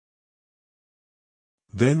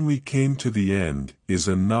Then We Came to the End is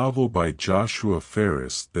a novel by Joshua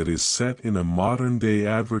Ferris that is set in a modern-day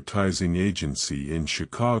advertising agency in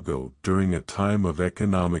Chicago during a time of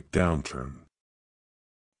economic downturn.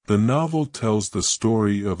 The novel tells the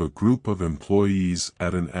story of a group of employees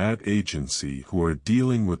at an ad agency who are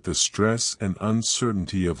dealing with the stress and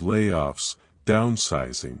uncertainty of layoffs,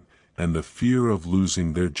 downsizing, and the fear of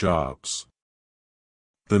losing their jobs.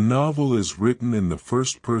 The novel is written in the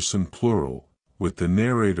first-person plural, with the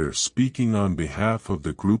narrator speaking on behalf of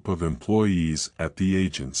the group of employees at the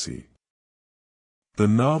agency. The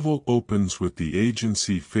novel opens with the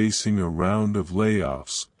agency facing a round of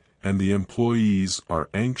layoffs, and the employees are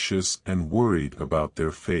anxious and worried about their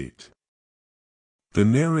fate. The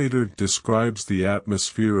narrator describes the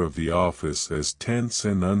atmosphere of the office as tense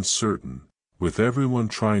and uncertain, with everyone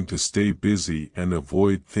trying to stay busy and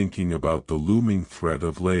avoid thinking about the looming threat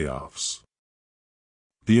of layoffs.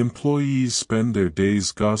 The employees spend their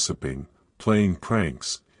days gossiping, playing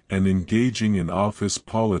pranks, and engaging in office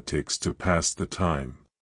politics to pass the time.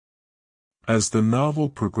 As the novel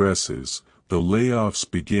progresses, the layoffs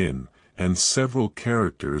begin, and several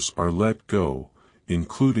characters are let go,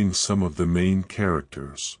 including some of the main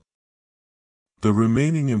characters. The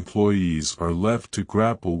remaining employees are left to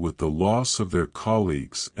grapple with the loss of their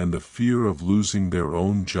colleagues and the fear of losing their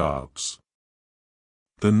own jobs.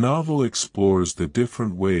 The novel explores the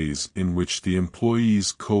different ways in which the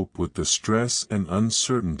employees cope with the stress and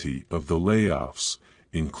uncertainty of the layoffs,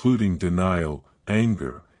 including denial,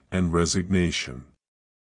 anger, and resignation.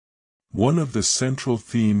 One of the central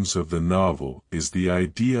themes of the novel is the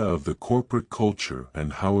idea of the corporate culture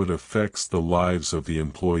and how it affects the lives of the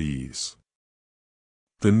employees.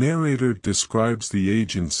 The narrator describes the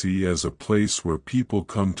agency as a place where people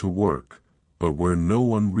come to work, but where no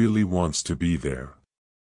one really wants to be there.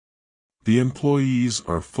 The employees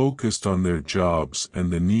are focused on their jobs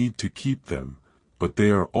and the need to keep them, but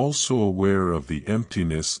they are also aware of the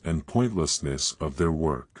emptiness and pointlessness of their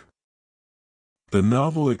work. The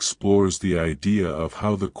novel explores the idea of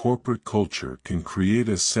how the corporate culture can create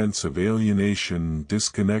a sense of alienation and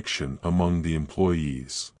disconnection among the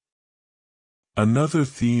employees. Another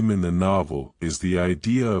theme in the novel is the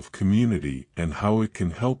idea of community and how it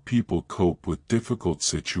can help people cope with difficult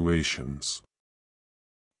situations.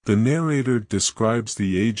 The narrator describes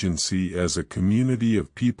the agency as a community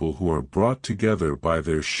of people who are brought together by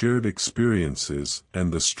their shared experiences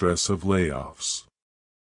and the stress of layoffs.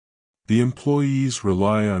 The employees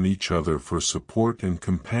rely on each other for support and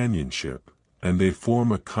companionship, and they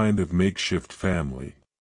form a kind of makeshift family.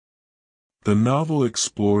 The novel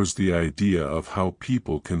explores the idea of how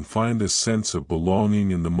people can find a sense of belonging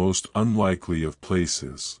in the most unlikely of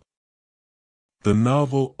places. The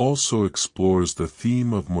novel also explores the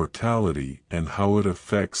theme of mortality and how it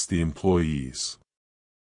affects the employees.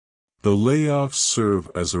 The layoffs serve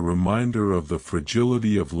as a reminder of the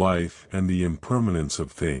fragility of life and the impermanence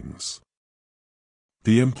of things.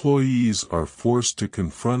 The employees are forced to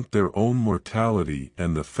confront their own mortality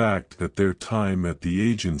and the fact that their time at the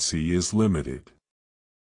agency is limited.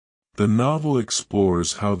 The novel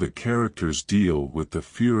explores how the characters deal with the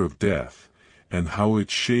fear of death, and how it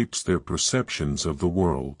shapes their perceptions of the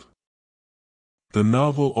world. The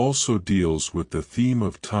novel also deals with the theme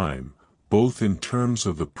of time, both in terms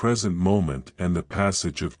of the present moment and the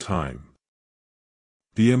passage of time.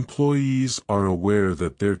 The employees are aware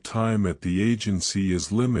that their time at the agency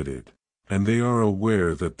is limited, and they are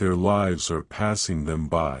aware that their lives are passing them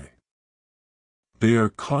by. They are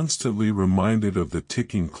constantly reminded of the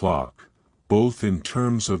ticking clock, both in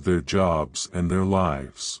terms of their jobs and their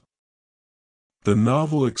lives. The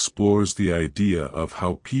novel explores the idea of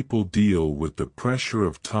how people deal with the pressure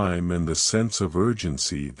of time and the sense of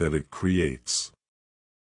urgency that it creates.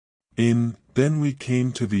 In Then We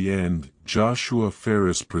Came to the End, Joshua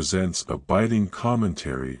Ferris presents a biting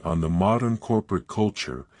commentary on the modern corporate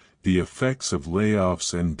culture, the effects of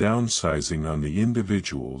layoffs and downsizing on the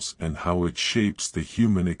individuals and how it shapes the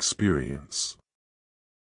human experience.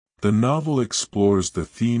 The novel explores the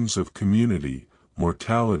themes of community,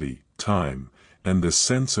 mortality, time, and the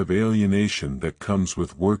sense of alienation that comes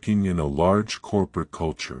with working in a large corporate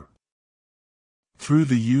culture. Through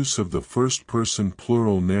the use of the first-person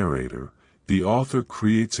plural narrator, the author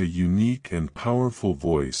creates a unique and powerful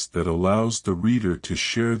voice that allows the reader to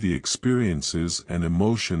share the experiences and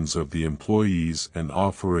emotions of the employees and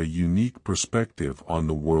offer a unique perspective on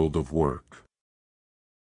the world of work.